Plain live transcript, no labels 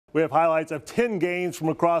We have highlights of 10 games from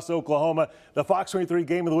across Oklahoma. The Fox 23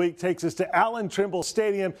 Game of the Week takes us to Allen Trimble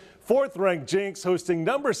Stadium. 4th-ranked Jenks hosting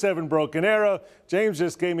number 7 Broken Arrow. James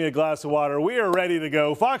just gave me a glass of water. We are ready to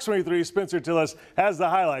go. Fox 23 Spencer Tillis has the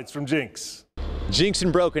highlights from Jenks. Jenks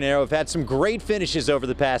and Broken Arrow have had some great finishes over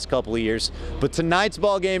the past couple of years, but tonight's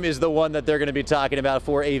ball game is the one that they're going to be talking about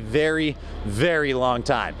for a very, very long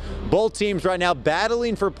time. Both teams right now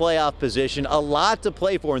battling for playoff position, a lot to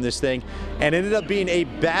play for in this thing, and ended up being a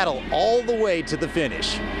battle all the way to the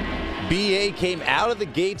finish. BA came out of the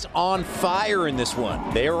gates on fire in this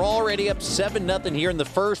one. They are already up 7-0 here in the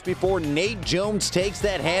first before Nate Jones takes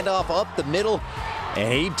that handoff up the middle,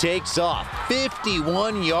 and he takes off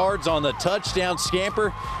 51 yards on the touchdown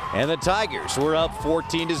scamper, and the Tigers were up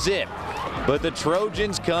 14-0. But the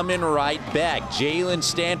Trojans come in right back. Jalen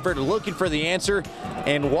Stanford looking for the answer,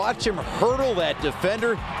 and watch him hurdle that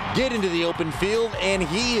defender, get into the open field, and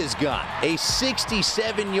he is gone. A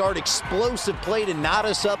 67-yard explosive play to knot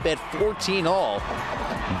us up at 14 all.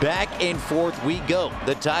 Back and forth we go.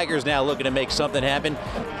 The Tigers now looking to make something happen,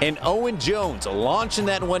 and Owen Jones launching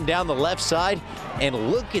that one down the left side,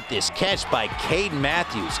 and look at this catch by Caden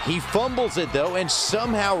Matthews. He fumbles it though and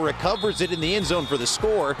somehow recovers it in the end zone for the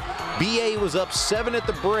score. BA was up 7 at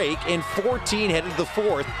the break and 14 headed to the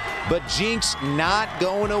 4th, but Jenks not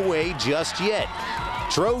going away just yet.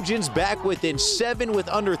 Trojans back within 7 with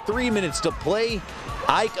under 3 minutes to play.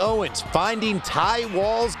 Ike Owens finding Ty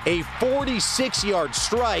Walls, a 46-yard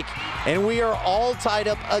strike, and we are all tied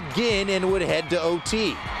up again and would head to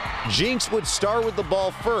OT. Jenks would start with the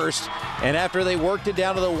ball first, and after they worked it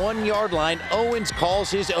down to the 1-yard line, Owens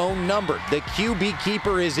calls his own number. The QB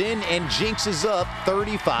keeper is in, and Jenks is up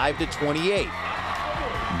 35-28.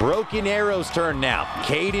 Broken Arrow's turn now.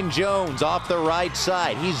 Caden Jones off the right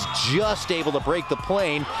side. He's just able to break the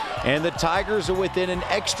plane, and the Tigers are within an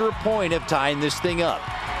extra point of tying this thing up.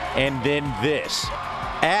 And then this.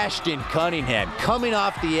 Ashton Cunningham coming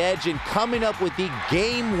off the edge and coming up with the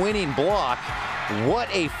game-winning block. What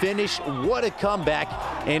a finish, what a comeback,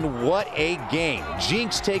 and what a game.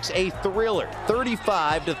 Jenks takes a thriller,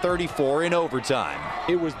 35-34 in overtime.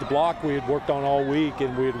 It was the block we had worked on all week,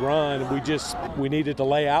 and we had run. We needed to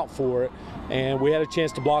lay out for it, and we had a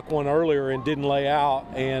chance to block one earlier and didn't lay out,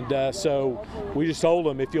 and so we just told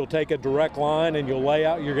them, if you'll take a direct line and you'll lay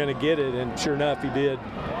out, you're going to get it, and sure enough, he did.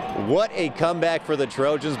 What a comeback for the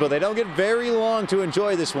Trojans, but they don't get very long to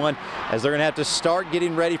enjoy this one, as they're going to have to start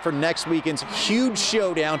getting ready for next weekend's huge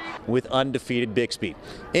showdown with undefeated Bixby.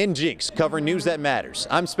 In Jenks, covering news that matters,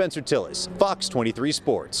 I'm Spencer Tillis, Fox 23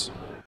 Sports.